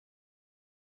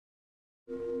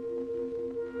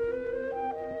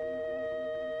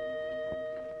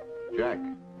Jack,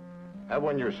 have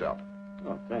one yourself.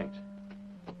 Oh, thanks.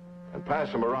 And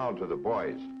pass them around to the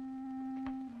boys.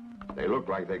 They look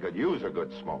like they could use a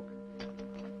good smoke.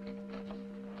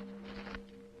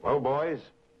 Well, boys,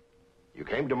 you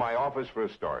came to my office for a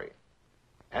story.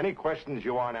 Any questions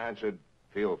you want answered,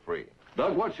 feel free.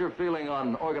 Doug, what's your feeling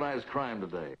on organized crime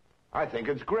today? I think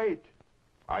it's great.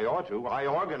 I ought to. I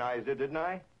organized it, didn't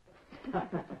I?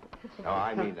 No,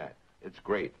 I mean that. It's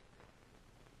great.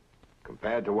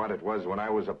 Compared to what it was when I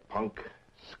was a punk,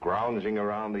 scrounging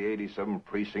around the 87th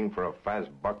Precinct for a fast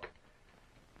buck.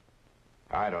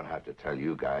 I don't have to tell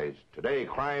you guys. Today,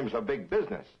 crime's a big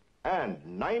business. And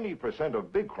 90%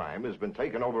 of big crime has been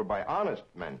taken over by honest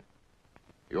men.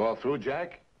 You all through,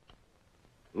 Jack?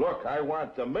 Look, I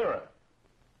want the mirror.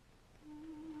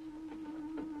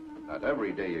 Not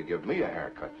every day you give me a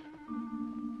haircut.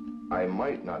 I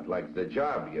might not like the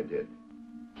job you did.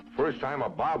 First time a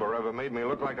barber ever made me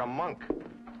look like a monk.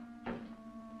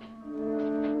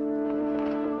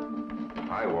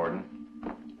 Hi, Warden.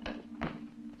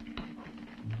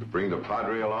 You bring the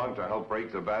Padre along to help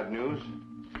break the bad news?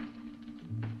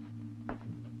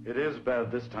 It is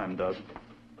bad this time, Doug.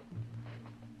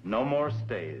 No more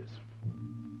stays.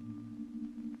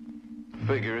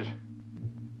 Figures.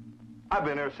 I've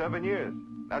been here 7 years.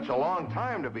 That's a long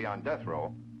time to be on death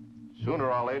row.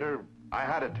 Sooner or later, I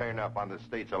had to turn up on the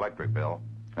state's electric bill.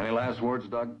 Any last words,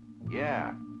 Doug?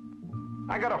 Yeah.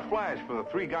 I got a flash for the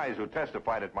 3 guys who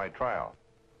testified at my trial.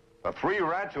 The 3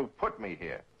 rats who put me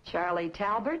here. Charlie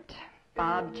Talbert,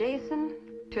 Bob Jason,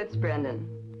 Toots Brendan.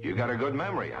 You got a good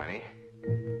memory, honey.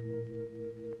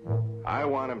 I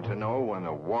want him to know when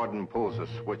the warden pulls a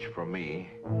switch for me,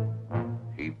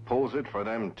 he pulls it for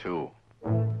them, too.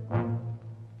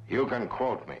 You can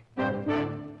quote me.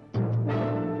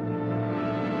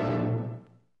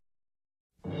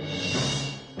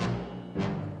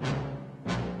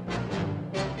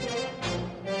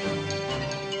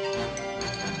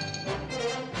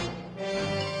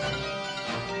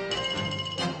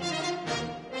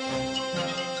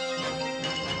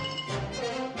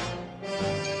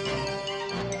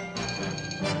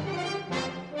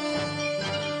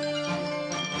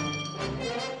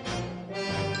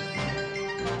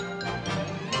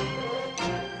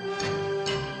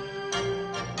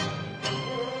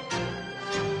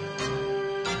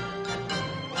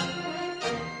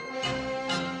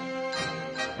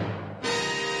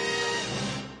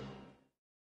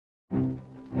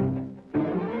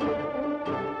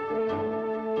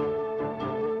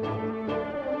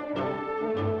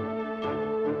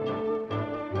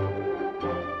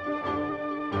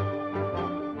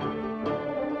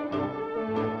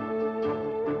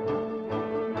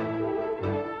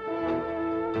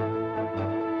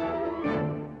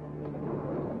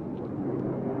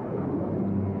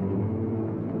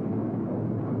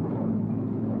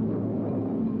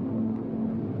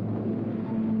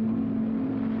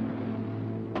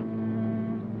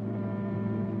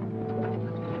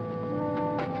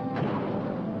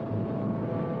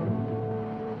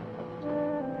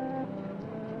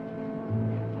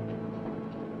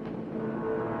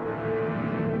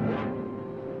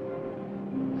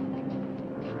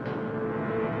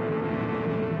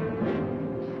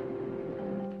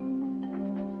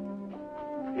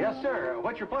 Yes, sir.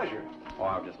 What's your pleasure? Oh,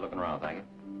 I'm just looking around, thank you.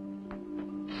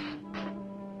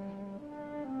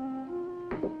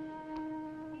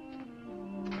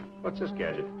 What's this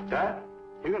gadget? That?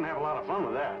 You're going to have a lot of fun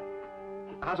with that.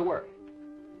 How's it work?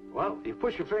 Well, you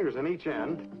push your fingers on each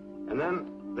end, and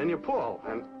then you pull,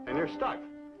 and you're stuck.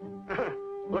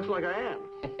 Looks like I am.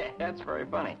 That's very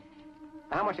funny.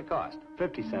 How much it cost?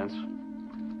 50 cents.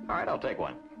 All right, I'll take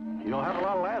one. You don't have a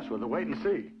lot of laughs with it. Wait and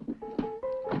see.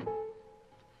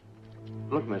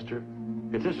 Look, mister,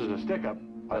 if this is a stick-up...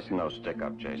 That's no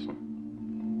stick-up, Jason.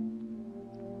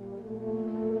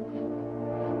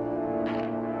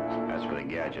 That's for the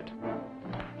gadget.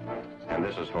 And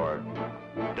this is for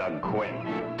Doug Quinn.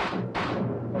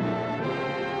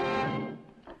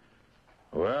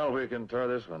 Well, we can tear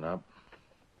this one up.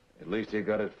 At least he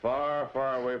got it far,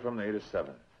 far away from the 87th.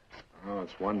 Oh,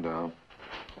 it's one down.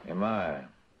 Hey, my,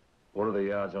 what are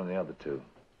the odds on the other 2?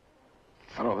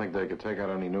 I don't think they could take out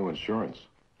any new insurance.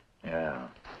 Yeah.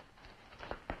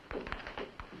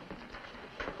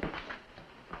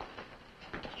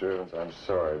 Mr. Evans, I'm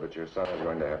sorry, but your son is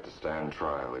going to have to stand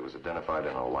trial. He was identified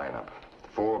in a lineup.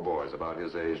 4 boys about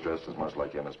his age dressed as much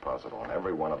like him as possible, and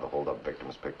every one of the hold-up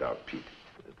victims picked out Pete.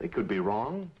 They could be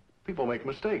wrong. People make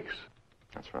mistakes.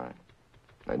 That's right.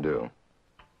 They do.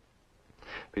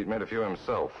 Pete made a few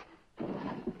himself. He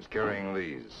was carrying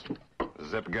these.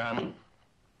 Zip gun,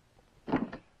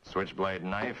 switchblade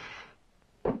knife,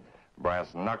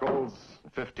 brass knuckles,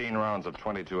 15 rounds of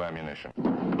 .22 ammunition.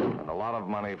 And a lot of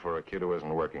money for a kid who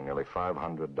isn't working, nearly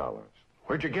 $500.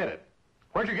 Where'd you get it?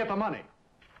 Where'd you get the money?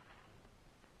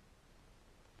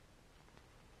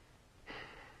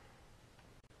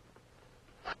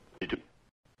 You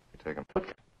take him.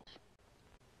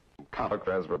 Comic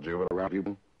as for juvenile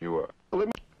around you were.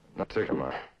 Not take him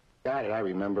out. Got it, I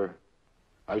remember.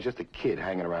 I was just a kid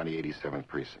hanging around the 87th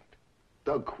Precinct.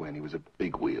 Doug Quinn, he was a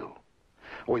big wheel.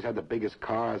 Always had the biggest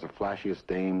cars, the flashiest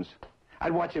dames.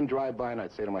 I'd watch him drive by and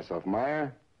I'd say to myself,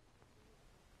 Meyer,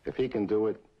 if he can do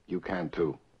it, you can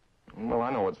too. Well, I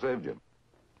know what saved you.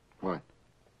 What?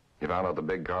 You found out the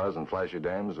big cars and flashy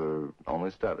dames are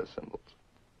only status symbols.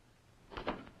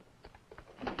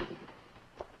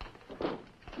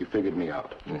 You figured me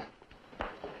out. Yeah.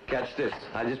 Catch this.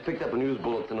 I just picked up a news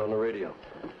bulletin on the radio.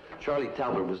 Charlie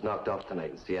Talbot was knocked off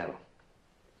tonight in Seattle.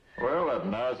 Well, that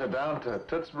narrows it down to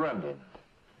Toots Brendan.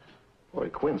 Boy,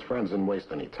 Quinn's friends didn't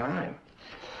waste any time.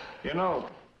 You know,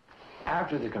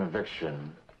 after the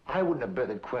conviction, I wouldn't have bet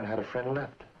that Quinn had a friend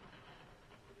left.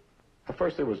 At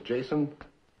first there was Jason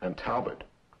and Talbot.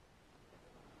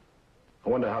 I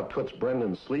wonder how Toots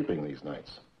Brendan's sleeping these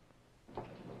nights.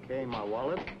 Okay, my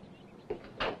wallet,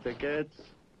 tickets,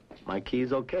 my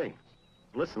keys, okay.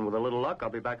 Listen, with a little luck, I'll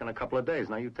be back in a couple of days.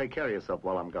 Now, you take care of yourself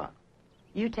while I'm gone.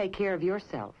 You take care of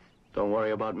yourself. Don't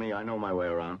worry about me. I know my way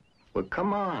around. Well,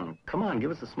 come on,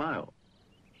 give us a smile.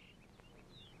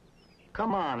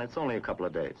 Come on, it's only a couple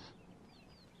of days.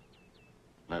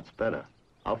 That's better.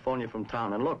 I'll phone you from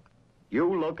town, and look,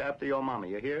 you look after your mama.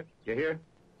 You hear? You hear?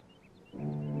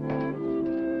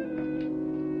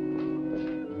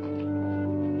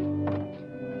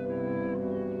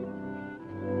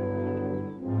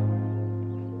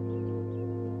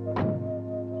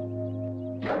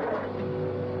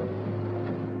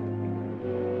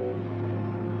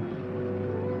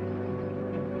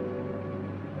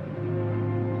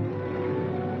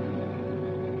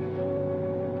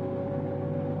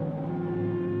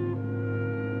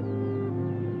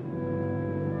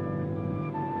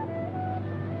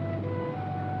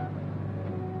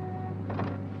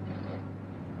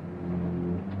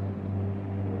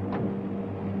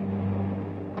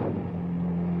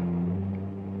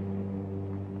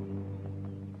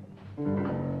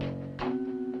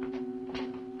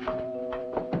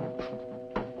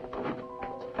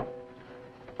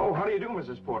 How do you do,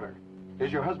 Mrs. Porter?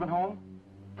 Is your husband home?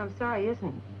 I'm sorry,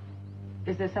 isn't.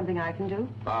 Is there something I can do?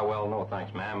 Well, no,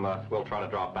 thanks, ma'am. We'll try to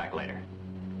drop back later.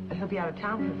 He'll be out of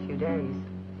town for a few days.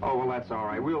 Oh, well, that's all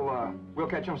right. We'll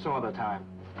catch him some other time.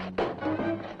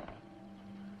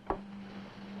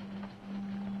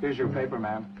 Here's your paper,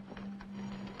 ma'am.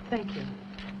 Thank you.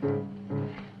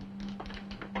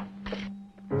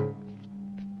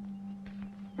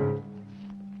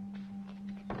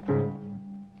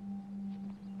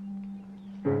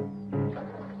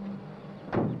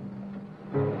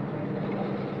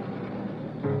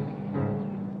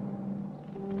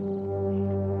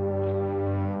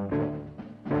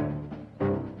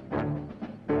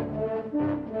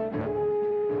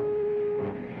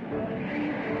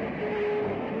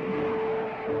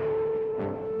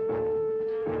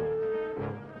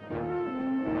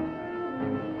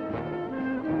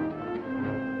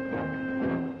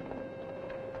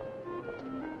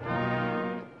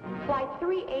 Flight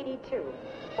 382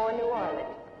 for New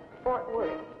Orleans, Fort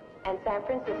Worth, and San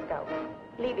Francisco,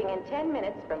 leaving in 10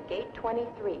 minutes from gate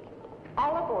 23.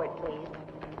 All aboard, please.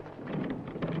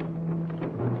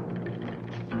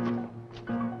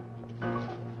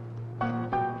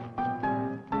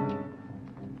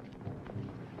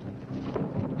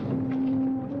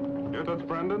 You're Toots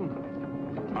Brendan?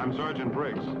 I'm Sergeant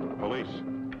Briggs, police.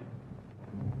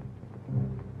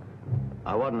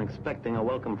 I wasn't expecting a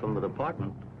welcome from the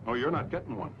department. Oh, you're not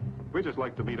getting one. We just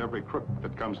like to meet every crook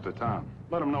that comes to town.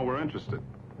 Let them know we're interested.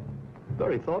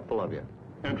 Very thoughtful of you.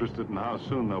 Interested in how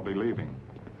soon they'll be leaving.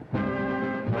 You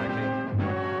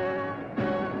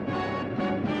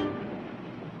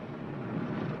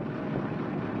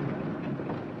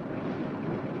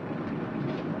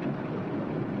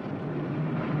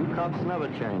cops never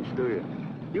change, do you?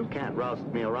 You can't roust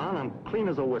me around. I'm clean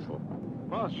as a whistle.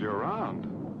 Boss, you're around.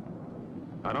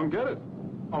 I don't get it.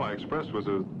 All I expressed was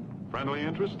a friendly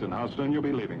interest in how soon you'll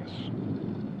be leaving us.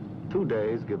 2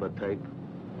 days, give or take.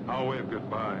 I'll wave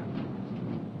goodbye.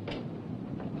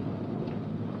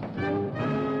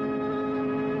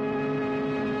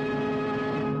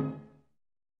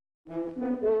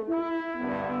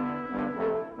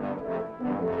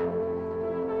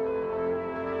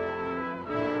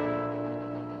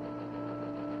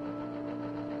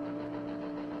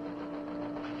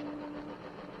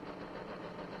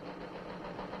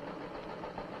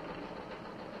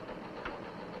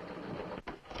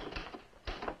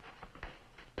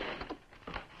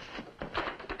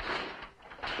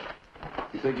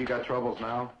 think you got troubles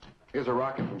now? Here's a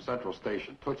rocket from Central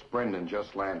Station. Toots Brendan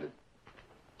just landed.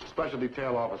 Special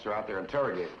detail officer out there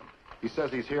interrogating him. He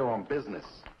says he's here on business.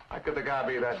 How could the guy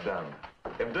be that dumb?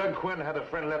 If Doug Quinn had a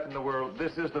friend left in the world,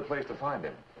 this is the place to find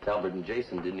him. Talbot and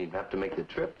Jason didn't even have to make the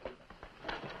trip.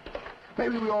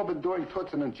 Maybe we all been doing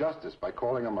Toots an injustice by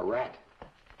calling him a rat.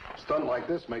 A stunt like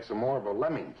this makes him more of a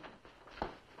lemming.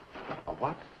 A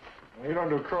what? You don't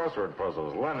do crossword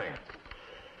puzzles, lemming.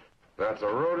 That's a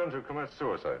rodent who commits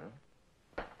suicide,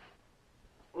 huh?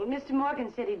 Well, Mr.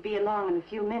 Morgan said he'd be along in a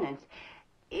few minutes.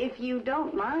 If you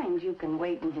don't mind, you can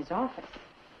wait in his office.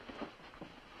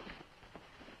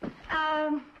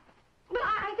 Well,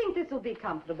 I think this will be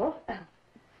comfortable.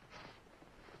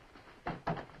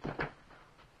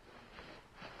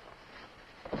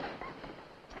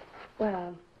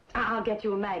 Well, I'll get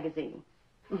you a magazine.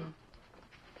 Here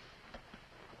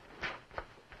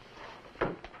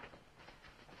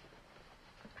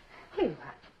you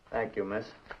are. Thank you, miss.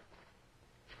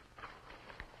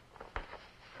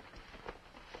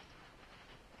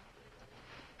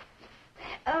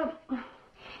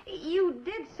 You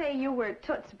did say you were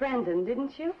Toots Brendan,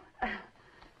 didn't you?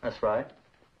 That's right.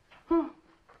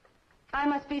 I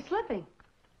must be slipping.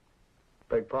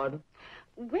 Beg pardon?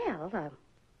 Well,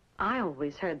 I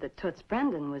always heard that Toots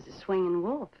Brendan was a swinging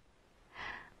wolf.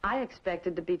 I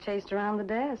expected to be chased around the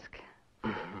desk.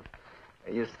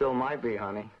 You still might be,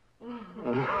 honey.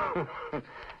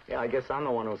 Yeah, I guess I'm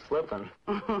the one who's slipping.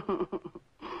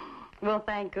 Well,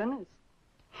 thank goodness.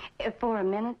 For a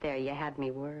minute there, you had me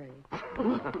worried.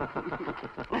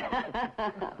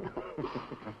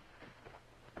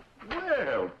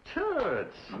 Well,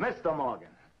 Toots. Mr. Morgan.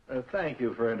 Thank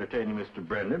you for entertaining Mr.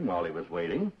 Brendan while he was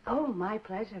waiting. Oh, my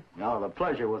pleasure. No, the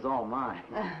pleasure was all mine.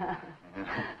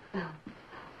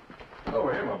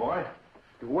 Over here, my boy.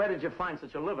 Where did you find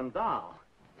such a living doll?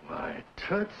 Why,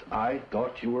 Toots, I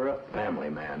thought you were a family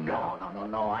man. No.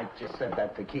 I just said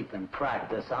that to keep in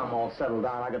practice. I'm all settled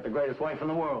down. I got the greatest wife in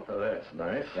the world. Oh, that's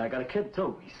nice. Yeah, I got a kid,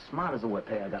 too. He's smart as a whip.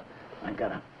 Hey, I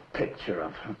got a picture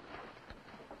of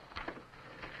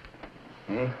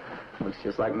him. Looks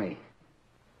just like me.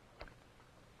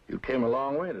 You came a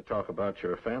long way to talk about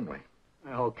your family.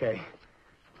 Okay.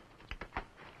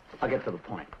 I'll get to the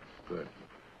point. Good.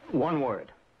 One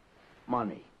word.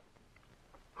 Money.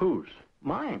 Whose?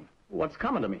 Mine. What's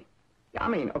coming to me? I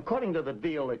mean, according to the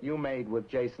deal that you made with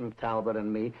Jason, Talbot,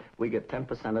 and me, we get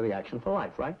 10% of the action for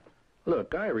life, right?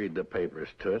 Look, I read the papers,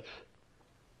 Toots.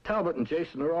 Talbot and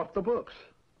Jason are off the books.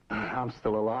 I'm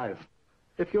still alive.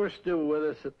 If you're still with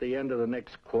us at the end of the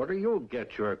next quarter, you'll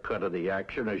get your cut of the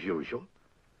action as usual.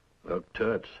 Look,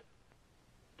 Toots,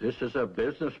 this is a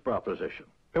business proposition.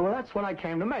 Yeah, well, that's what I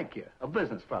came to make you, a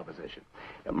business proposition.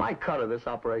 My cut of this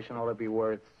operation ought to be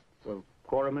worth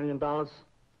 $250,000,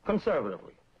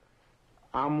 conservatively.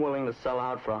 I'm willing to sell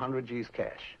out for 100 G's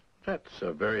cash. That's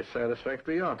a very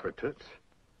satisfactory offer, Toots.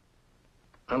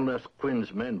 Unless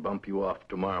Quinn's men bump you off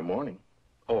tomorrow morning.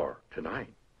 Or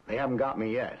tonight. They haven't got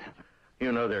me yet.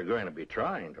 You know they're going to be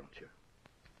trying, don't you?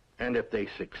 And if they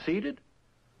succeeded,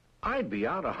 I'd be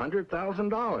out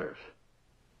 $100,000.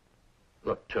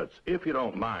 Look, Toots, if you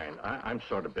don't mind, I'm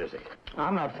sort of busy.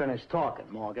 I'm not finished talking,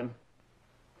 Morgan.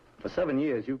 For 7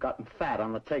 years, you've gotten fat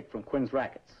on the take from Quinn's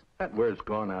rackets. That word's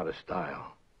gone out of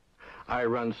style. I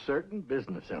run certain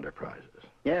business enterprises.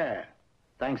 Yeah,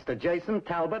 thanks to Jason,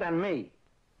 Talbot, and me.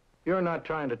 You're not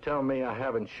trying to tell me I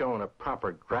haven't shown a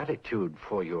proper gratitude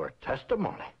for your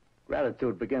testimony.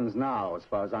 Gratitude begins now, as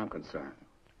far as I'm concerned.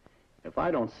 If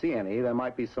I don't see any, there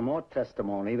might be some more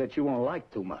testimony that you won't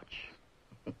like too much.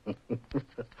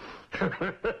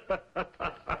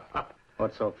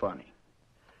 What's so funny?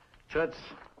 Toots,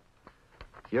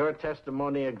 your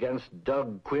testimony against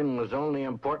Doug Quinn was only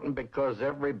important because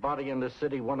everybody in the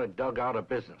city wanted Doug out of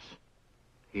business.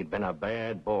 He'd been a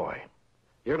bad boy.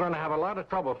 You're going to have a lot of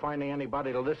trouble finding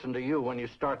anybody to listen to you when you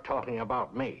start talking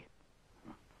about me.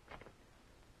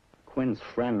 Quinn's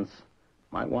friends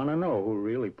might want to know who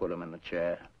really put him in the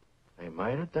chair. They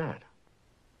might at that.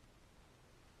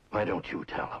 Why don't you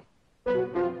tell them?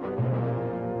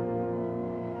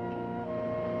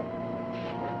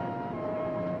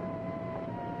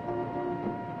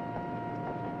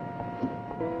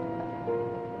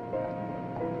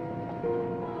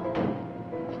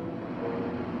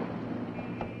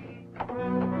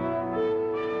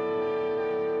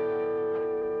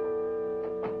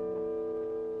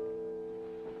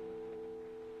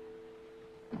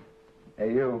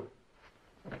 Hey, you.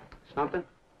 Something?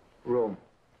 Room.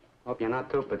 Hope you're not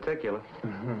too particular.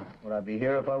 Would I be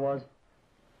here if I was?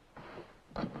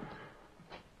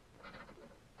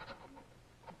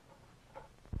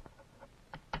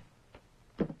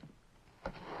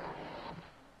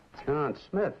 John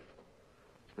Smith.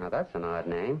 Now, that's an odd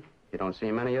name. You don't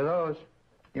see many of those.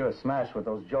 You're a smash with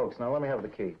those jokes. Now, let me have the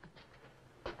key.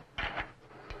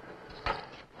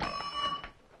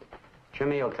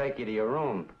 Jimmy will take you to your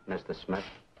room, Mr. Smith.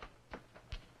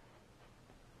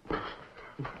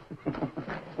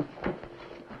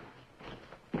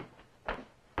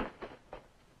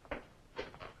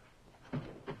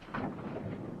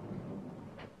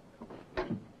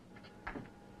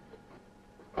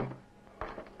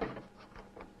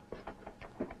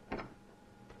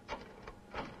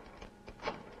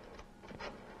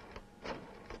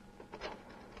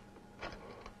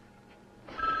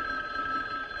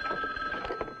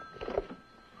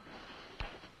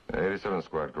 87th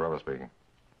Squad, Carella speaking.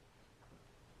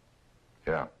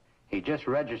 Yeah. He just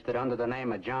registered under the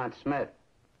name of John Smith,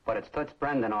 but it's Toots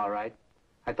Brendan, all right.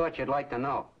 I thought you'd like to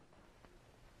know.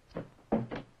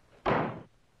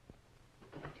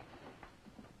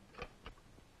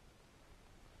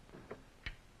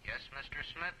 Yes, Mr.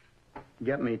 Smith?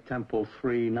 Get me Temple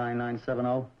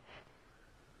 39970.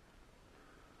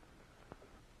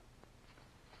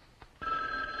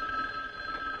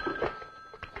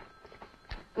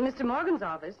 Mr. Morgan's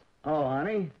office. Oh,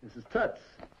 honey, this is Toots.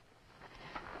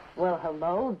 Well,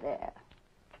 hello there.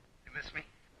 You miss me?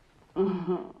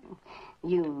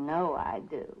 You know I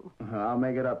do. I'll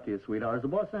make it up to you, sweetheart. Is the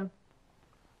boss in?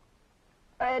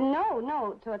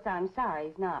 No, Toots, I'm sorry,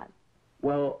 he's not.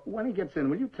 Well, when he gets in,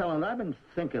 will you tell him that I've been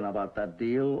thinking about that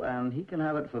deal, and he can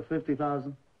have it for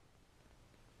 $50,000?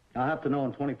 I'll have to know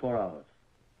in 24 hours.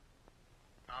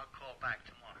 I'll call back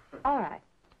tomorrow. All right.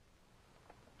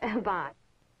 Bye.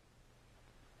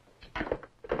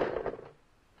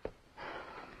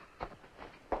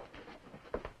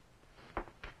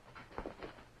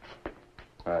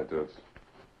 Hi, Toots.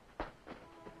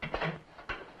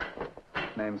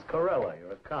 Name's Carella.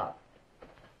 You're a cop.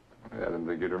 I didn't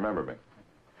think you'd remember me.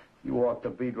 You walked the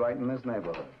beat right in this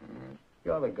neighborhood. Mm-hmm.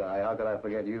 You're the guy. How could I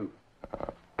forget you?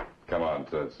 Come on,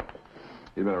 Toots.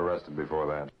 You've been arrested before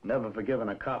that. Never forgiven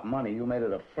a cop money. You made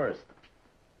it a first.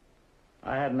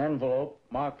 I had an envelope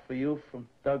marked for you from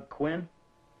Doug Quinn.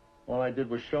 All I did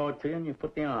was show it to you, and you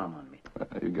put the arm on me.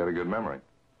 You got a good memory.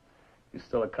 You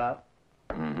still a cop?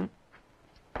 Mm-hmm.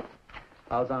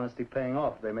 How's honesty paying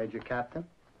off? They made you captain?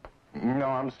 No,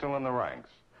 I'm still in the ranks.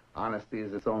 Honesty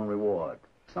is its own reward.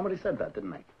 Somebody said that,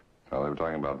 didn't they? Well, they were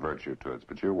talking about virtue, Toots,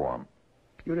 but you're warm.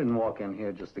 You didn't walk in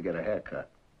here just to get a haircut.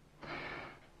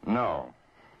 No.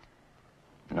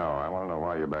 No, I want to know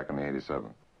why you're back in the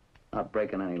 87th. Not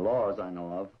breaking any laws I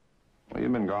know of. Well,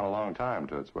 you've been gone a long time,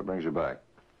 Toots. What brings you back?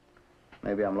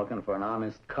 Maybe I'm looking for an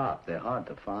honest cop. They're hard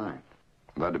to find.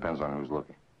 That depends on who's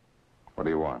looking. What do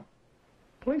you want?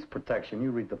 Police protection.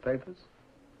 You read the papers?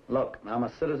 Look, I'm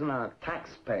a citizen and a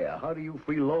taxpayer. How do you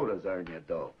freeloaders earn your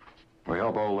dough? We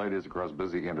help old ladies across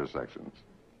busy intersections.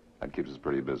 That keeps us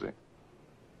pretty busy.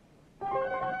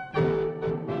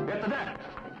 Get the deck!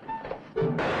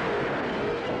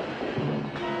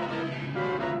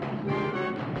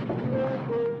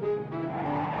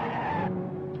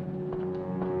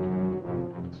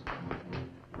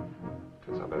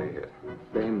 Somebody hit.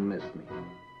 They missed me.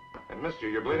 They missed you.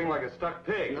 You're bleeding like a stuck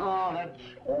pig. No,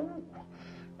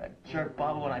 that jerk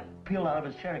Bob, when I peeled out of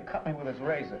his chair, he cut me with his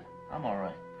razor. I'm all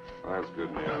right. Well, that's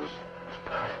good news.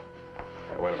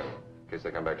 Hey, wait a minute. In case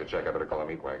they come back to check, I better call the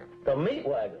meat wagon. The meat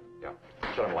wagon? Yeah.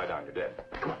 Shut them, lie down. You're dead.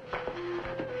 Come on.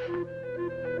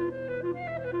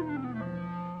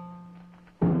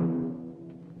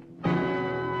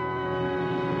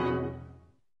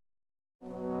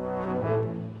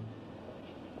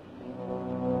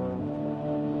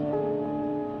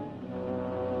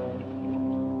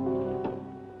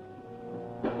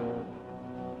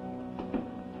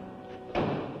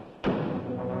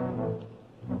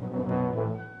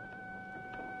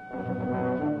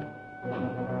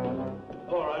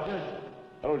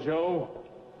 Joe.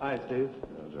 Hi, Steve.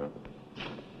 Hello,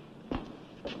 Joe.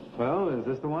 Well, is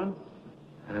this the one?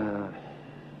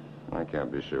 I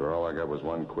can't be sure. All I got was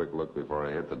one quick look before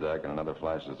I hit the deck and another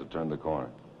flash as it turned the corner.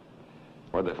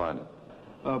 Where'd they find it?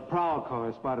 A prowl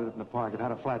car spotted it in the park. It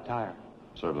had a flat tire.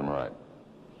 Served them right.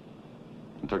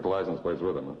 And took the license plates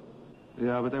with them, huh?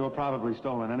 Yeah, but they were probably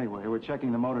stolen anyway. We're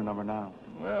checking the motor number now.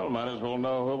 Well, might as well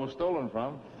know who it was stolen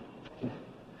from.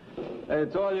 Hey,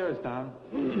 it's all yours, Tom.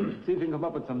 See if you can come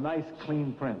up with some nice,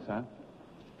 clean prints, huh?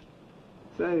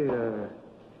 Say,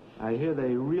 I hear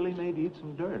they really made you eat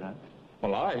some dirt, huh?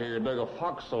 Well, I hear you dug a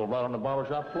foxhole right on the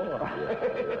barbershop floor.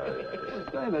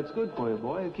 Say, that's good for you,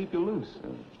 boy. It'll keep you loose.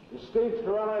 Is Steve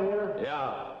Carella here?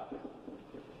 Yeah.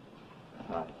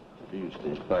 Hi. To you,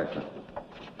 Steve. Thanks, sir.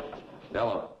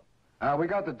 Yellow. We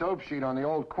got the dope sheet on the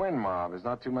old Quinn mob. There's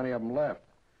not too many of them left.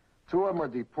 2 of them were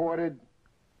deported.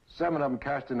 7 of them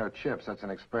cashed in their chips. That's an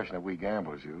expression that we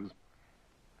gamblers use.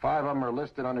 5 of them are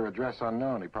listed under address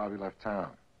unknown. They probably left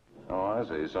town. Oh, I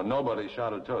see. So nobody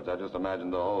shot at Toots. I just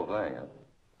imagined the whole thing.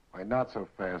 Why, not so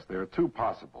fast. There are 2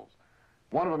 possibles.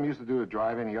 One of them used to do the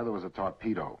driving. The other was a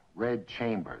torpedo. Red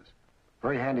Chambers.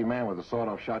 Very handy man with a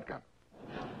sawed-off shotgun.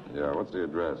 Yeah, what's the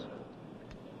address?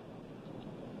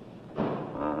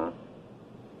 Uh-huh.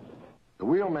 The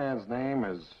wheelman's name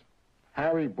is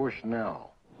Harry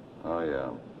Bushnell. Oh, yeah.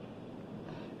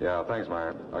 Yeah, thanks,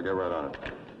 Meyer. I'll get right on it.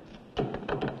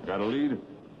 Got a lead?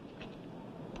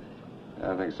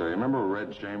 Yeah, I think so. You remember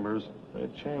Red Chambers?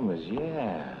 Red Chambers,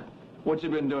 yeah. What you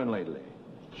been doing lately?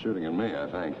 Shooting at me,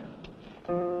 I think.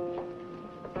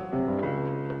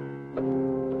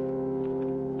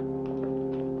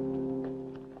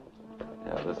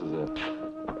 Yeah, this is it.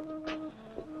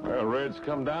 Well, Red's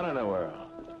come down in the world.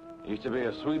 Used to be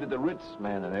a suite at the Ritz,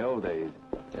 man, in the old days.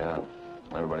 Yeah.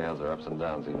 Everybody has their ups and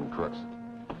downs, even crooks.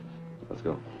 Let's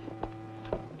go.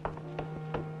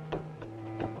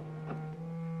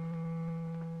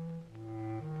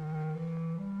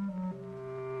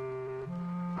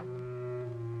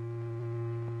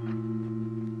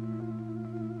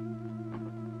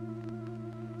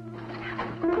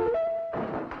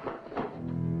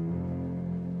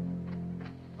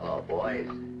 Oh, boys.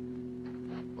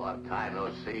 Long time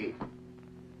no see.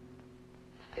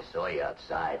 I saw you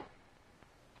outside.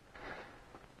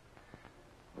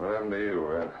 What happened to you,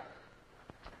 Red?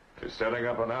 You setting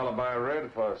up an alibi,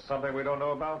 Red, for something we don't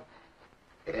know about?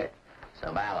 Yeah,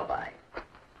 some alibi.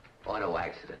 Auto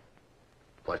accident.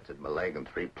 Busted my leg in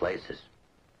 3 places.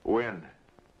 When?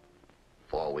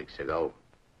 4 weeks ago.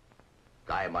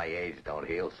 Guy my age don't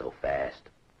heal so fast.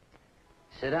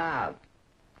 Sit down.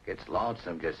 Gets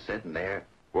lonesome just sitting there.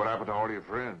 What happened to all your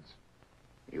friends?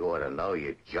 You ought to know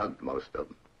you jugged most of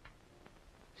them.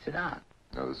 Sit down.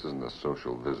 No, this isn't a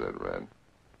social visit, Red.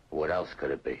 What else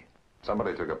could it be?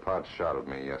 Somebody took a pot shot at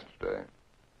me yesterday.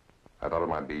 I thought it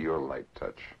might be your light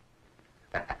touch.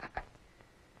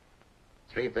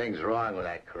 3 things wrong with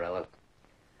that, Carella.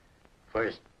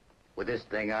 First, with this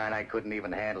thing on, I couldn't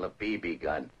even handle a BB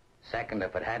gun. Second,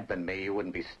 if it had been me, you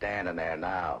wouldn't be standing there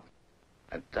now.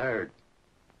 And third,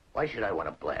 why should I want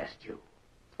to blast you?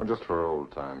 Well, just for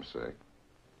old time's sake.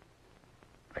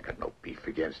 I got no beef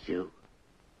against you.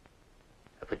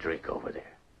 Have a drink over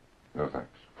there. No, thanks.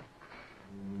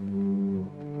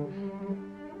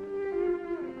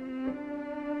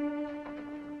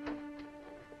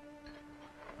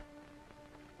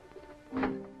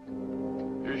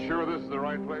 You sure this is the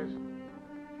right place?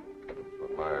 That's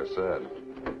what Meyer said.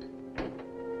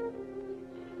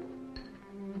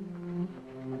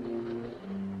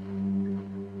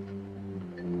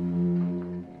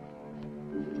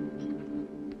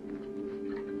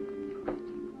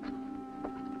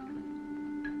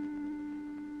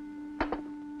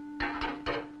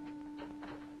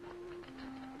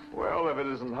 Well, if it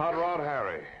isn't Hot Rod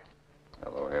Harry.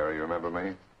 Hello, Harry. You remember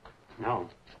me? No.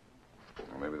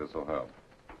 Well, maybe this will help.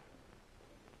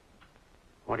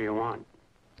 What do you want?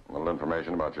 A little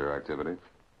information about your activity.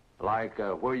 Like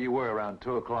where you were around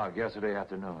 2 o'clock yesterday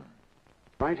afternoon.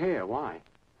 Right here. Why?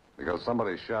 Because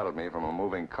somebody shot at me from a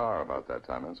moving car about that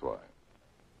time, that's why.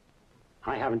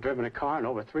 I haven't driven a car in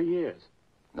over 3 years.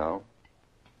 No?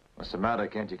 What's the matter?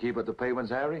 Can't you keep up the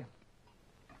payments, Harry?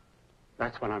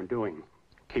 That's what I'm doing.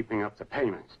 Keeping up the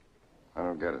payments. I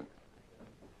don't get it.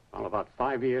 Well, about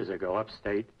 5 years ago,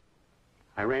 upstate,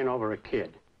 I ran over a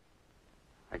kid.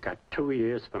 I got 2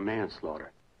 years for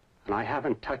manslaughter. And I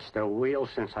haven't touched a wheel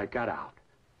since I got out.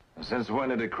 Since when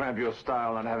did it cramp your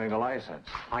style not having a license?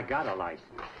 I got a license.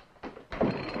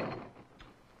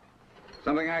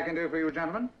 Something I can do for you,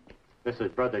 gentlemen? This is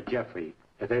Brother Jeffrey.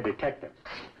 They're detectives.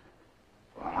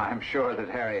 Well, I'm sure that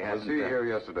Harry hasn't... Was he here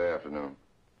yesterday afternoon?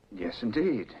 Yes,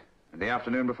 indeed. And the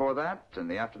afternoon before that, and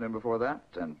the afternoon before that,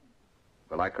 and...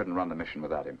 Well, I couldn't run the mission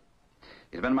without him.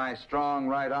 He's been my strong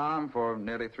right arm for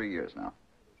nearly 3 years now.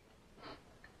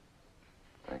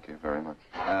 Thank you very much.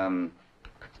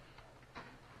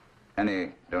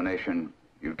 Any donation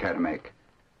you'd care to make?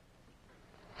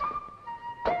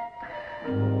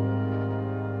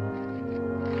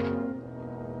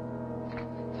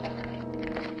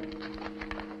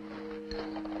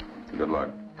 Good luck.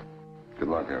 Good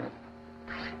luck, Harry.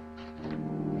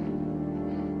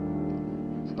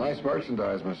 It's nice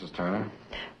merchandise, Mrs. Turner.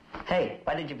 Hey,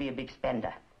 why did you be a big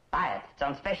spender? Buy it. It's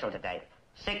on special today.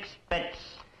 6 bits.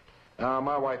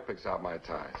 My wife picks out my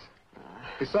ties.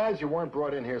 Besides, you weren't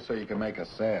brought in here so you can make a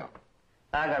sale.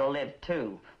 I gotta live,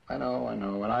 too. I know,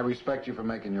 and I respect you for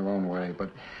making your own way, but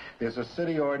there's a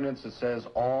city ordinance that says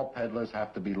all peddlers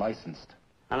have to be licensed.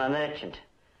 I'm a merchant,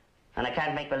 and I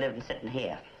can't make my living sitting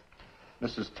here.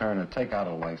 Mrs. Turner, take out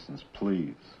a license,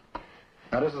 please.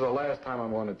 Now, this is the last time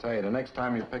I'm going to tell you. The next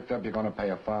time you're picked up, you're going to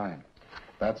pay a fine.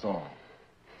 That's all.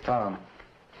 Tom,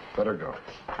 better go.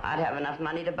 I'd have enough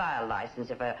money to buy a license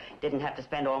if I didn't have to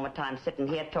spend all my time sitting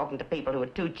here talking to people who are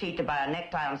too cheap to buy a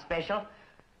necktie on special.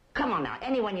 Come on now,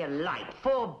 anyone you like.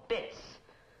 4 bits.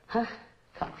 Huh?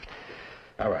 Come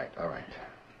on. All right.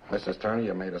 Mrs. Turner,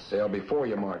 you made a sale before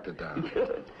you marked it down.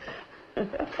 Good.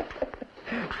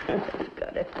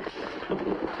 Got it.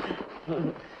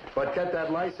 But get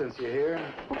that license, you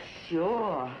hear? Oh,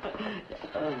 sure.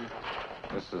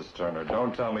 Mrs. Turner,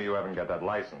 don't tell me you haven't got that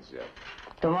license yet.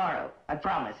 Tomorrow, I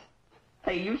promise.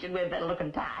 Hey, you should wear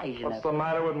better-looking ties, you know. What's the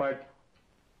matter with my...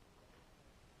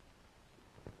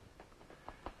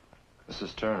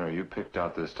 Mrs. Turner, you picked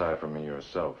out this tie for me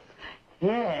yourself.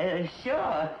 Yeah,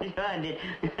 sure. Sure I did.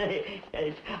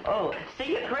 Oh,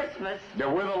 see you Christmas.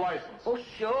 Yeah, with a license. Oh,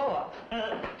 sure.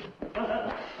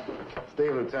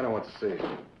 Steve, Lieutenant wants to see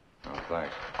you. Oh,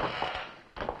 thanks.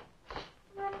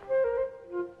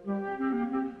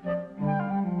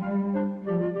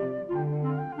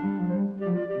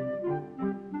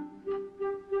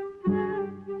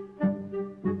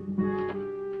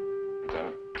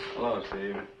 Lieutenant. Hello,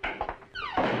 Steve.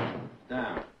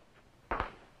 Down.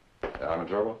 I'm in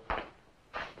trouble?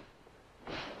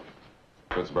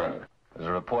 What's Brendan? There's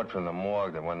a report from the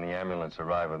morgue that when the ambulance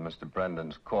arrived with Mr.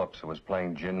 Brendan's corpse, it was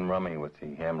playing gin rummy with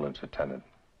the ambulance attendant.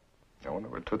 I wonder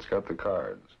where Toots got the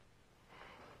cards.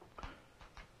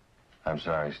 I'm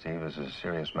sorry, Steve. This is a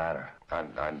serious matter.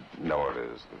 I know it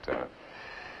is, Lieutenant.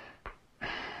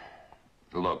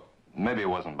 Look, maybe it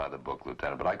wasn't by the book,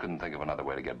 Lieutenant, but I couldn't think of another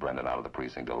way to get Brendan out of the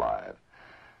precinct alive.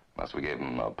 Unless we gave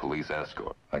him a police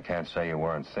escort. I can't say you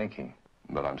weren't thinking.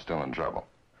 But I'm still in trouble.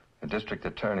 The district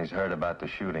attorney's heard about the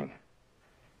shooting.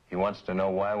 He wants to know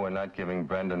why we're not giving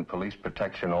Brendan police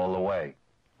protection all the way.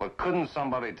 Well, couldn't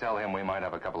somebody tell him we might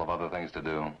have a couple of other things to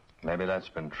do? Maybe that's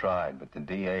been tried, but the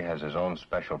DA has his own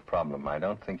special problem. I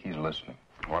don't think he's listening.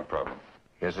 What problem?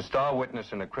 There's a star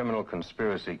witness in a criminal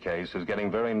conspiracy case who's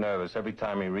getting very nervous every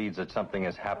time he reads that something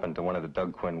has happened to one of the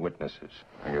Doug Quinn witnesses.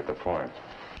 I get the point.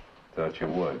 Thought you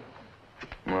would.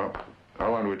 Well,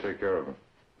 how long do we take care of him?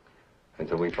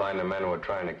 Until we find the men who are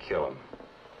trying to kill him.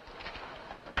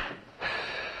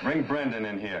 Bring Brendan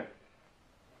in here.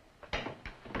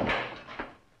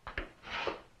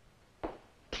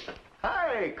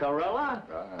 Hey, Carella.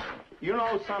 You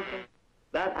know something?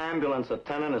 That ambulance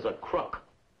attendant is a crook.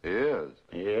 He is?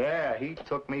 Yeah, he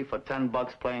took me for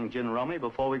 $10 playing gin rummy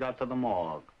before we got to the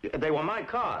morgue. They were my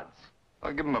cards.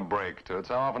 I'll give him a break, Toots.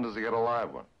 How often does he get a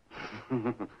live one?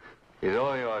 He's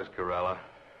all yours, Carella.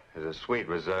 There's a suite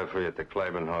reserved for you at the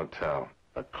Claiborne Hotel.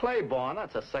 The Claiborne?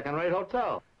 That's a second-rate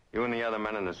hotel. You and the other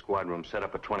men in the squad room set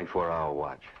up a 24-hour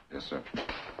watch. Yes, sir.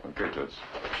 Okay, Toots.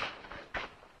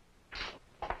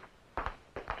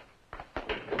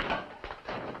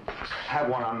 Have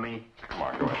one on me. Come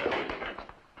on, go ahead.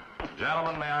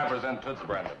 Gentlemen, may I present Toots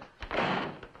Brendan?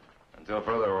 Until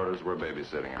further orders, we're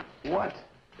babysitting him. What?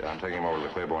 Yeah, I'm taking him over to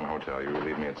the Claiborne Hotel. You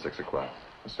relieve me at 6 o'clock.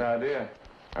 What's the idea?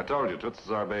 I told you, Toots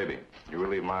is our baby. You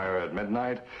relieve Meyer at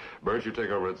midnight. Bert, you take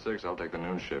over at 6. I'll take the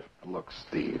noon shift. Look,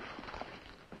 Steve.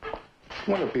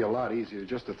 Wouldn't it be a lot easier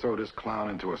just to throw this clown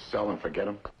into a cell and forget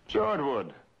him? Sure it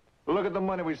would. Look at the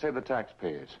money we save the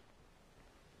taxpayers.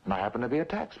 And I happen to be a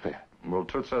taxpayer. Well,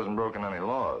 Toots hasn't broken any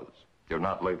laws. You're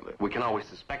not lately. We can always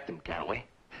suspect him, can't we?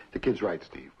 The kid's right,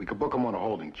 Steve. We could book him on a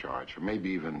holding charge, or maybe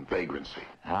even vagrancy.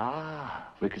 Ah,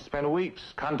 we could spend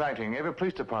weeks contacting every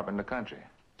police department in the country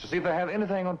to see if they have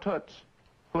anything on Toots.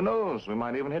 Who knows? We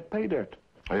might even hit pay dirt.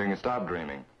 Oh, you can stop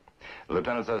dreaming. The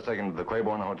lieutenant says take him to the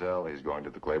Claiborne Hotel. He's going to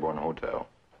the Claiborne Hotel.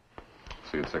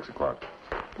 See you at 6 o'clock.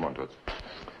 Come on, Toots.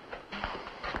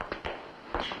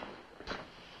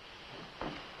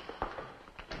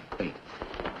 Hey,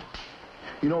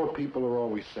 you know what people are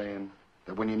always saying?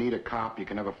 That when you need a cop, you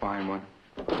can never find one?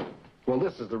 Well,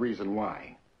 this is the reason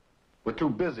why. We're too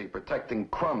busy protecting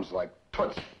crumbs like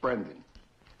Toots Brendan.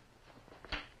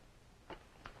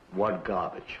 What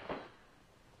garbage?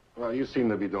 Well, you seem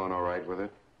to be doing all right with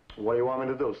it. What do you want me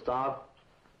to do, starve?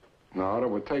 No, that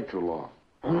would take too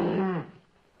long.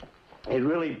 It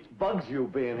really bugs you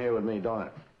being here with me, don't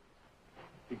it?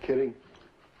 You kidding?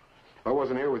 If I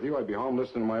wasn't here with you, I'd be home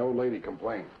listening to my old lady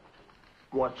complain.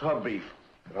 What's her beef?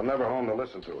 I'm never home to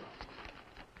listen to her.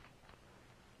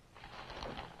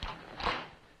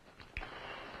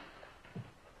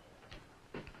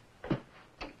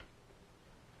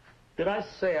 Did I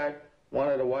say I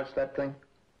wanted to watch that thing?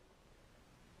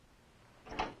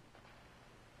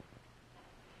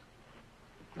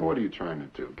 What are you trying to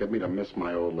do? Get me to miss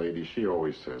my old lady? She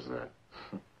always says that.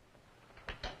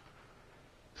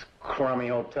 This crummy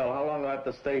hotel. How long do I have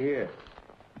to stay here?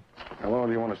 How long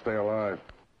do you want to stay alive?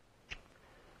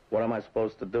 What am I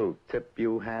supposed to do? Tip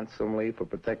you handsomely for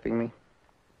protecting me?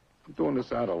 I'm doing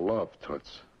this out of love,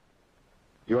 Toots.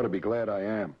 You ought to be glad I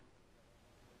am.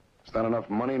 There's not enough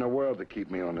money in the world to keep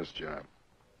me on this job.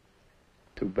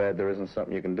 Too bad there isn't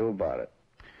something you can do about it.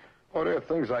 Oh, there are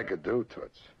things I could do,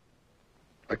 Toots.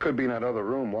 I could be in that other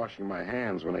room washing my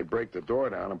hands when they break the door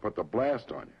down and put the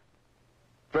blast on you.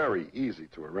 Very easy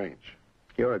to arrange.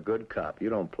 You're a good cop. You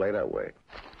don't play that way.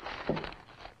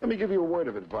 Let me give you a word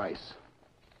of advice.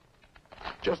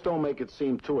 Just don't make it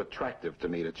seem too attractive to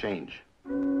me to change.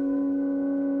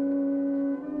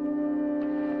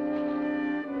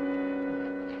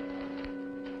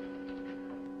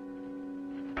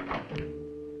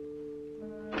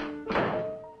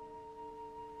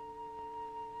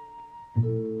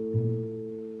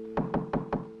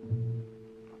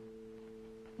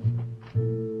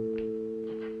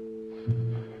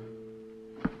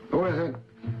 Who is it?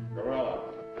 Carella.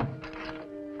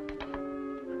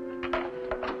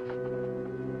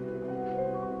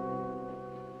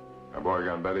 Our boy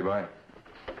got Betty by?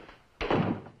 He's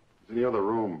in the other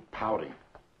room, pouting.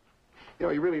 You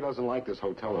know, he really doesn't like this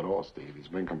hotel at all, Steve. He's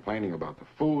been complaining about the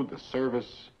food, the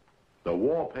service, the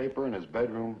wallpaper in his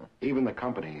bedroom, even the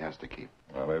company he has to keep.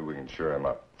 Well, maybe we can cheer him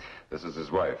up. This is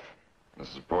his wife,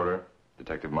 Mrs. Porter,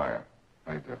 Detective Meyer.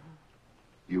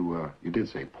 You did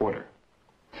say Porter.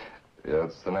 Yeah,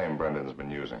 that's the name Brendan's been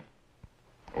using.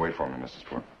 Wait for me, Mrs.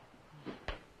 Porter.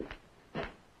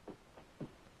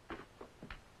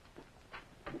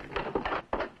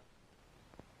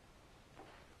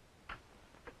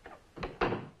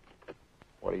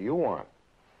 What do you want?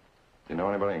 Do you know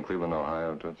anybody in Cleveland,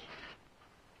 Ohio, Toots?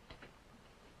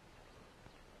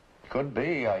 Could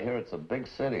be. I hear it's a big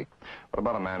city. What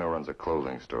about a man who runs a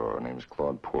clothing store? His name's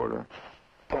Claude Porter.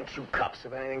 Don't you cops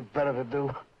have anything better to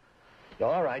do?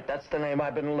 All right, that's the name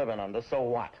I've been living under, so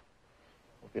what?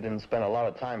 Hope you didn't spend a lot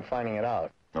of time finding it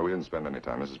out. No, we didn't spend any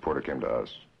time. Mrs. Porter came to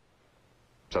us.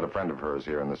 Said a friend of hers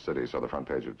here in the city saw the front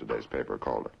page of today's paper,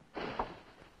 called her.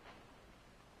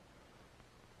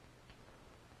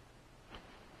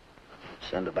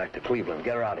 Send her back to Cleveland.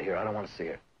 Get her out of here. I don't want to see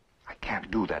her. I can't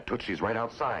do that, Toots. She's right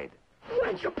outside. What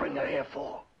did you bring her here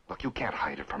for? Look, you can't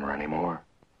hide it from her anymore.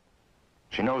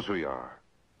 She knows who you are.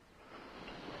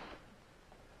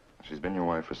 She's been your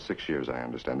wife for 6 years, I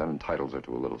understand. That entitles her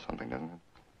to a little something, doesn't it?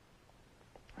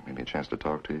 Maybe a chance to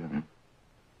talk to you, hmm?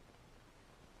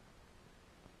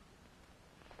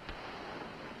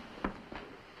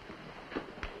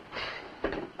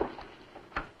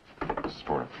 Mrs.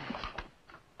 Porter.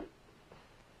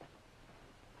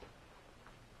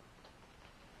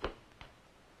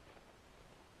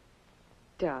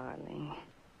 Darling.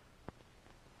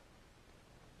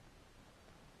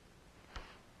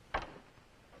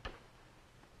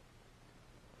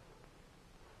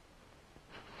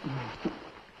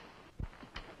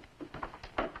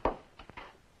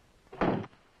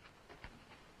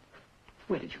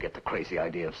 Where did you get the crazy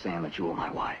idea of saying that you were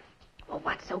my wife? Well,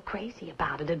 what's so crazy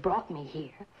about it? It brought me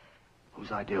here.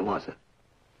 Whose idea was it?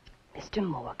 Mr.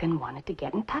 Morgan wanted to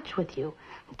get in touch with you.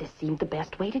 This seemed the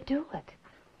best way to do it.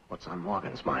 What's on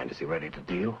Morgan's mind? Is he ready to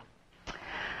deal?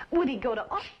 Would he go to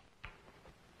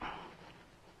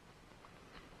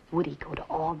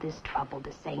all this trouble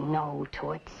to say no,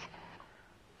 Toots?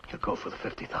 He'll go for the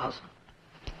 50,000.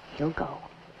 He'll go.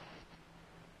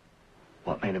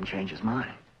 What made him change his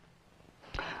mind?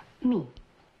 Me.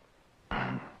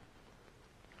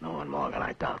 Knowing Morgan,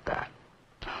 I doubt that.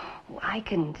 Oh, I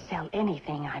can sell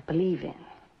anything I believe in.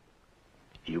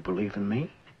 You believe in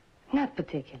me? Not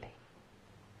particularly.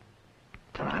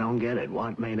 Then I don't get it.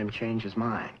 What made him change his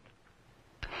mind?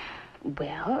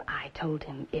 Well, I told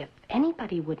him if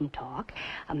anybody wouldn't talk,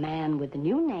 a man with a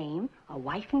new name, a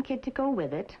wife and kid to go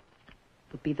with it,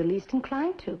 would be the least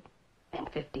inclined to. And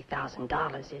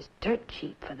 $50,000 is dirt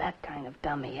cheap for that kind of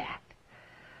dummy act.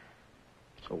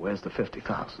 So where's the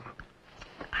 50,000?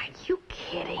 Are you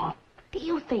kidding? Do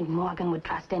you think Morgan would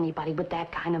trust anybody with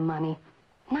that kind of money?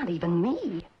 Not even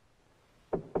me.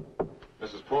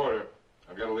 Mrs. Porter,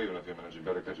 I've got to leave in a few minutes. You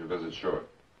better cut your visit short.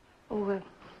 Oh,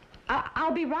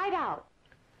 I'll be right out.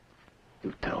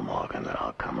 You tell Morgan that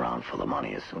I'll come around for the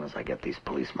money as soon as I get these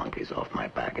police monkeys off my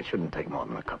back. It shouldn't take more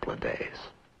than a couple of days.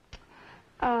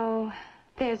 Oh,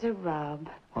 there's a rub.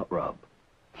 What rub?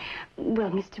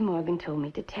 Well, Mr. Morgan told me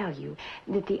to tell you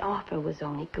that the offer was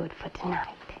only good for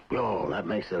tonight. Oh, that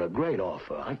makes it a great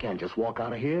offer. I can't just walk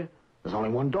out of here. There's only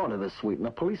one door to this suite, and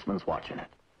the policeman's watching it.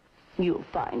 You'll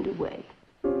find a way.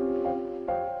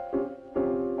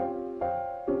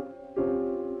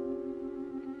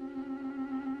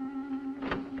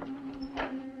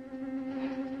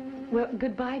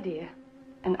 Goodbye, dear.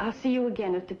 And I'll see you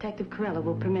again if Detective Carella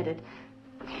will permit it.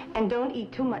 And don't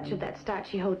eat too much of that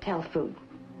starchy hotel food.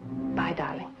 Bye,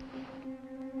 darling.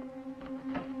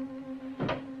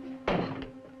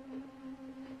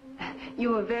 You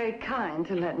were very kind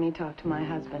to let me talk to my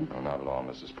husband. No, not at all,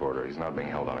 Mrs. Porter. He's not being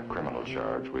held on a criminal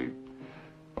charge. We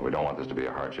don't want this to be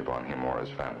a hardship on him or his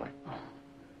family.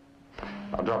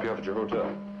 I'll drop you off at your hotel.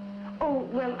 Oh,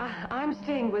 well, I'm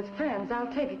staying with friends.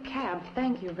 I'll take a cab.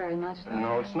 Thank you very much.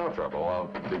 No, it's no trouble. I'll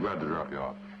be glad to drop you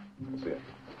off. See you.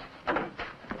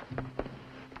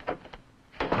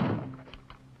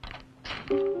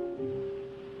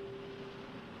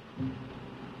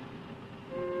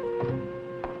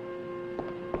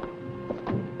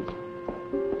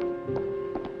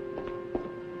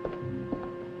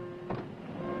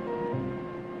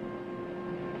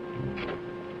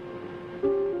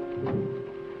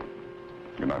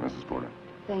 Good night, Mrs. Porter.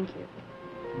 Thank you.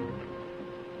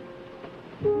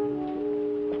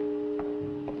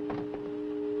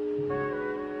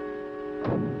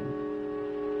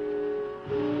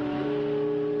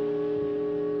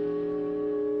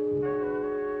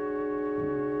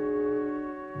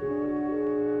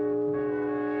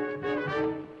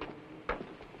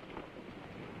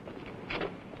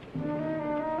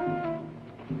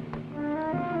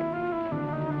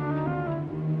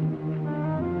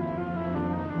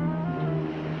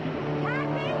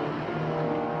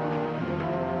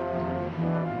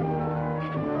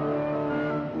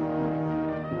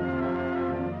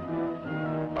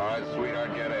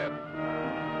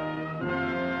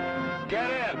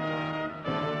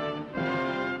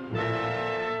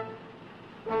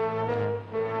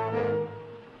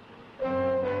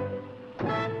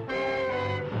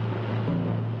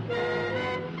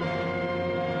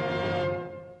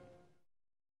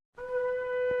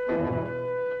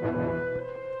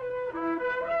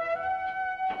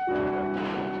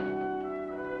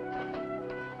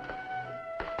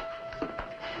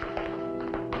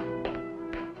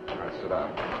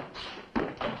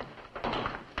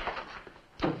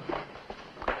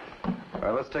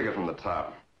 Let's take it from the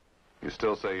top. You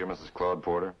still say you're Mrs. Claude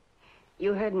Porter?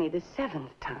 You heard me the 7th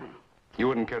time. You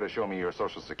wouldn't care to show me your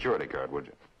Social Security card, would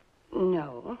you?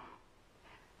 No.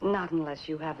 Not unless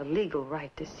you have a legal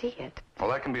right to see it. Well,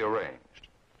 that can be arranged.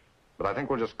 But I think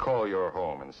we'll just call your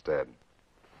home instead.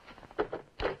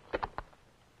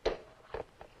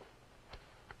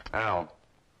 Al,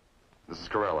 this is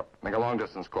Carella. Make a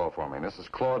long-distance call for me. This is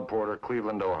Claude Porter,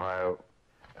 Cleveland, Ohio.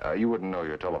 You wouldn't know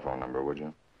your telephone number, would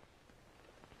you?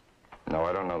 No,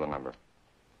 I don't know the number.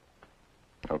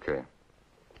 Okay.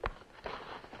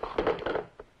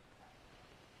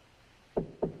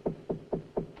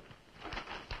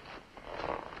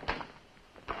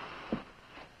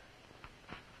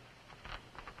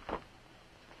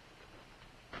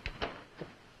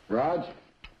 Raj?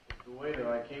 The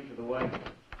waiter, I came to the wedding.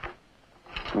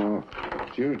 Oh,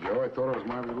 it's you, Joe. I thought it was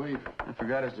my relief. I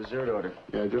forgot his dessert order.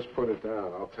 Yeah, just put it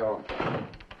down. I'll tell him.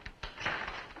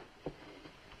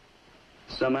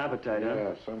 Some appetite, huh?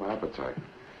 Yeah, some appetite.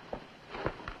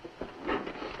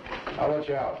 I'll let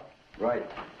you out. Right.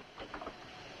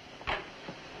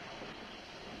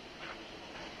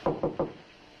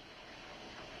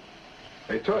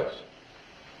 Hey, Toots.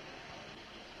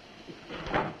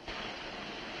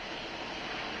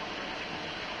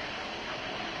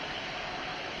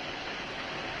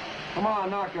 Come on,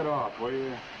 knock it off, will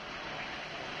you?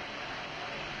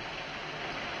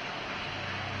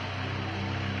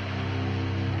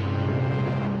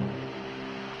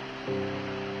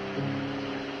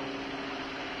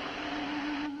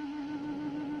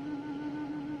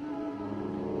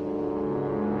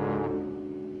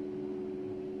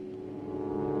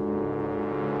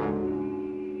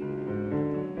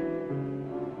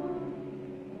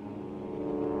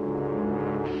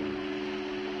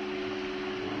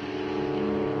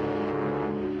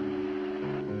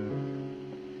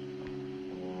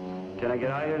 Can I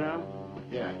get out of here now?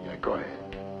 Yeah, go ahead.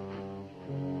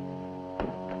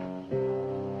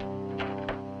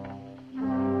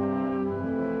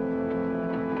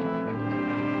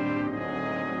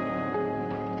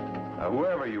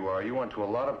 Whoever you are, you went to a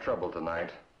lot of trouble tonight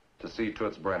to see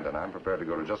Toots Brendan. I'm prepared to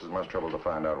go to just as much trouble to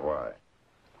find out why.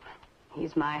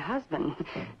 He's my husband.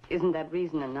 Isn't that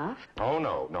reason enough? Oh,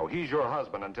 no. He's your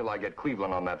husband until I get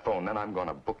Cleveland on that phone. Then I'm going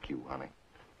to book you, honey.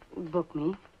 Book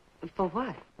me? For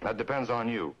what? That depends on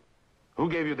you. Who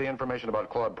gave you the information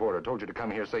about Claude Porter? Told you to come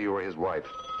here, say you were his wife?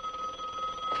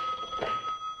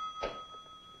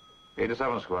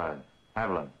 87 Squad.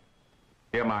 Havilland.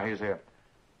 Here, Ma, he's here.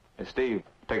 Hey, Steve,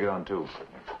 take it on, too.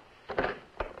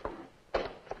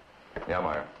 Yeah,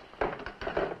 Meyer.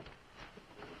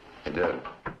 He did.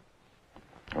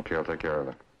 Okay, I'll take care of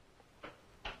her.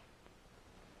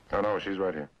 Oh, no, she's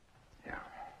right here. Yeah.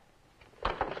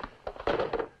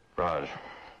 Raj,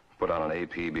 put on an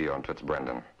APB on Toots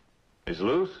Brendan. He's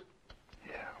loose?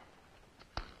 Yeah.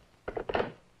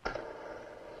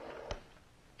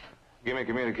 Give me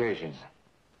communications.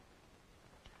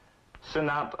 Send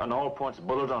out an all-points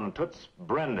bullet on Toots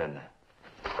Brendan.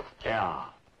 Yeah.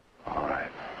 All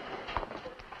right.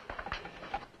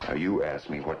 Now, you ask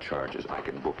me what charges I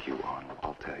can book you on.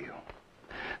 I'll tell you.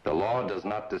 The law does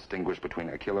not distinguish between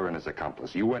a killer and his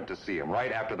accomplice. You went to see him.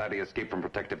 Right after that, he escaped from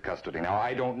protective custody. Now,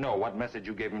 I don't know what message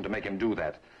you gave him to make him do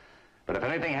that. But if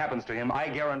anything happens to him, I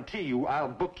guarantee you I'll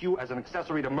book you as an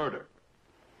accessory to murder.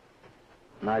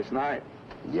 Nice night.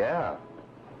 Yeah.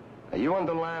 Are you on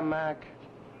the lam, Mac?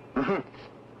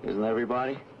 Isn't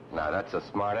everybody? Now, that's a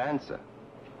smart answer.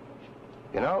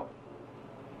 You know,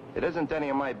 it isn't any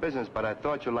of my business, but I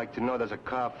thought you'd like to know there's a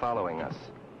car following us.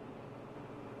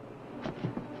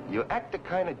 You acted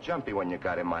kind of jumpy when you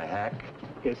got in my hack.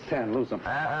 Here's 10, lose him.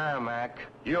 Mac.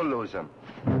 You'll lose him.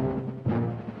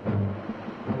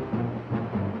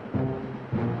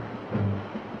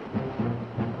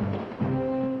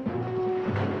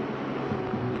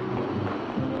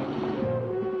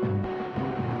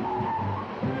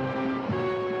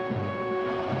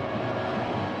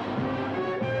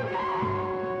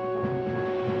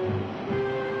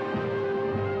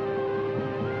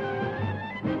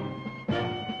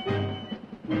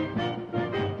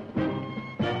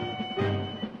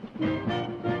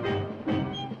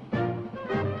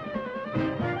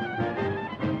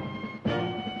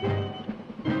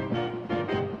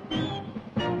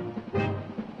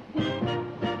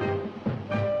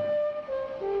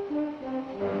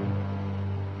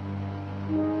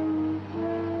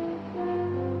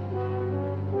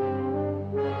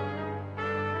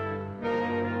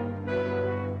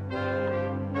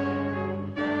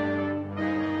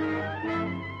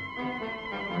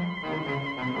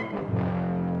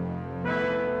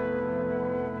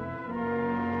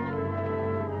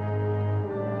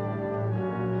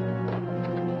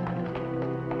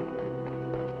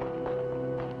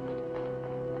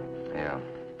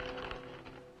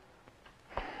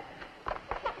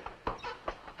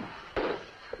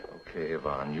 Okay,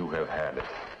 Yvonne, you have had it.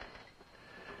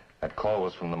 That call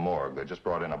was from the morgue. They just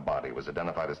brought in a body. It was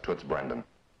identified as Toots Brendan.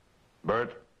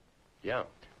 Bert? Yeah?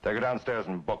 Take her downstairs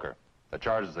and book her. The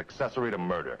charge is accessory to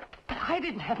murder. But I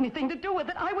didn't have anything to do with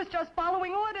it. I was just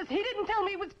following orders. He didn't tell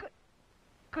me he was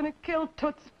gonna kill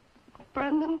Toots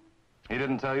Brendan. He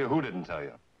didn't tell you? Who didn't tell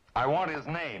you? I want his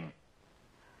name.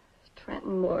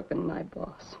 Trenton Morgan, my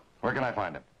boss. Where can I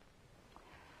find him?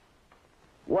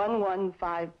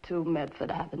 1152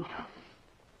 Medford Avenue.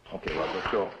 Okay, Rob, let's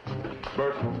go.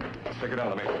 Bert, take her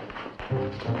down to me.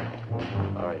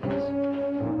 All right, miss.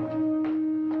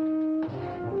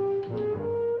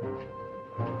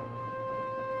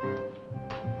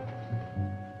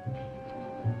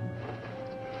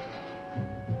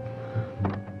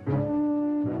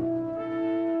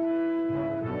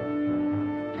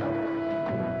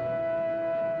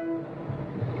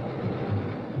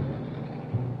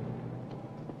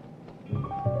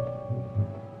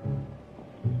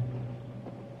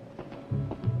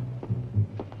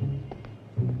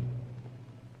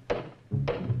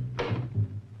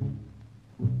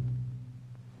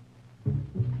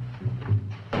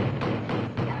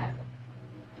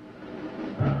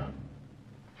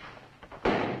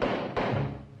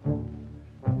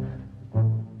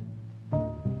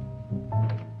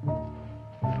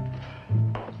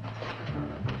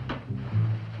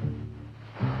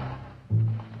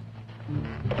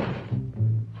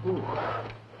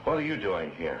 What are you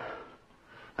doing here?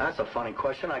 That's a funny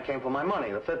question. I came for my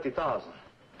money, the $50,000.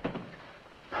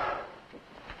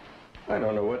 I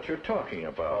don't know what you're talking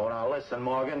about. Oh, now listen,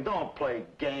 Morgan, don't play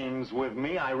games with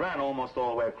me. I ran almost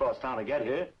all the way across town to get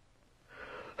here.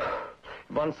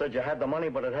 Bun said you had the money,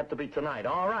 but it had to be tonight.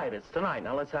 All right, it's tonight.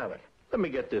 Now let's have it. Let me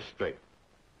get this straight.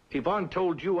 Yvonne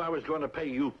told you I was going to pay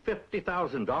you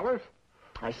 $50,000?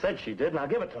 I said she did. Now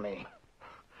give it to me.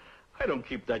 I don't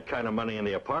keep that kind of money in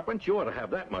the apartment. You ought to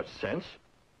have that much sense.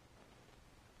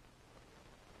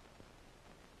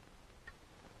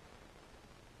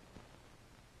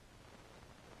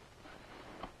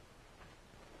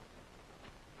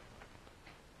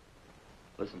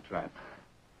 Listen, Trent.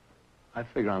 I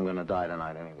figure I'm going to die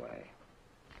tonight anyway.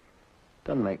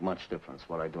 Doesn't make much difference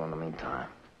what I do in the meantime.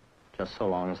 Just so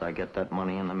long as I get that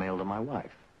money in the mail to my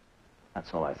wife.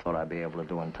 That's all I thought I'd be able to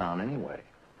do in town anyway.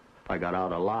 If I got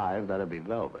out alive, that'd be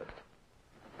velvet.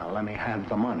 Now let me have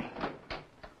the money.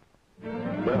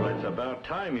 Well, it's about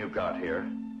time you got here.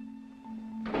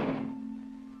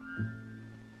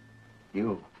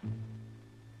 You.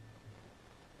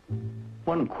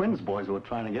 Wasn't Quinn's boys who were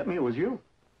trying to get me, it was you.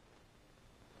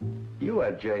 You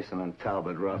had Jason and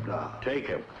Talbot rubbed out. Take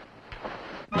him.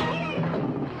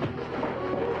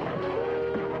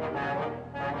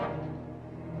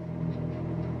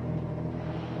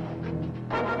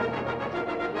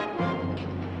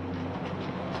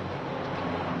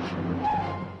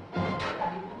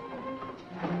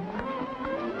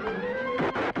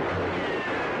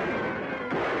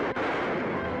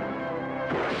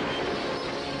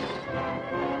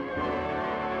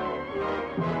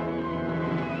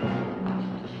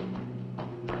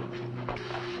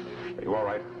 Are you all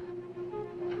right?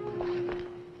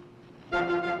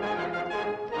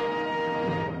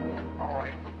 All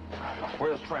right.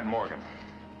 Where's Trent Morgan?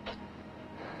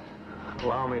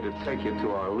 Allow me to take you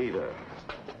to our leader.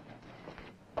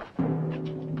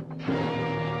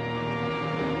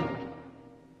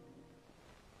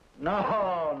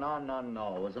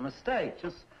 No. It was a mistake.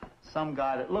 Just some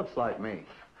guy that looks like me.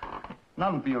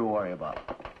 Nothing for you to worry about.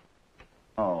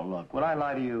 Oh, look, would I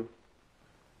lie to you?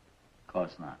 Of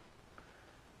course not.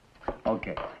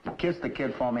 Okay, you kiss the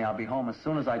kid for me. I'll be home as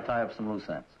soon as I tie up some loose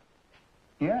ends.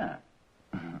 Yeah.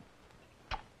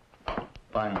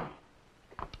 Bye now.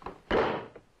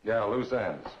 Yeah, loose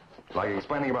ends. Like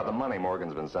explaining about the money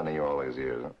Morgan's been sending you all these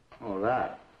years, huh? Oh,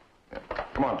 that. Yeah.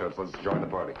 Come on, Toots, let's join the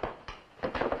party.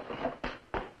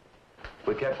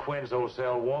 We kept Quinn's old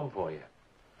cell warm for you.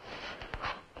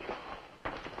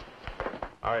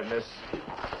 All right, miss.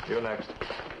 You next.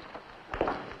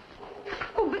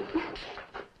 Oh,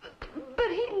 but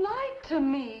he lied to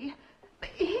me.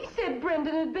 He said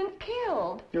Brendan had been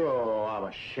killed. Oh, I'm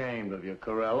ashamed of you,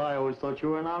 Carella. I always thought you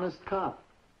were an honest cop.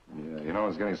 Yeah, you know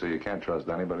it's getting so you can't trust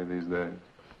anybody these days.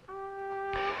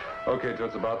 Okay,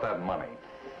 Toots, about that money.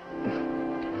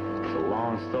 It's a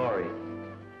long story.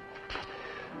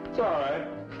 It's all right.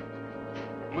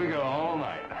 We go all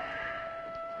night.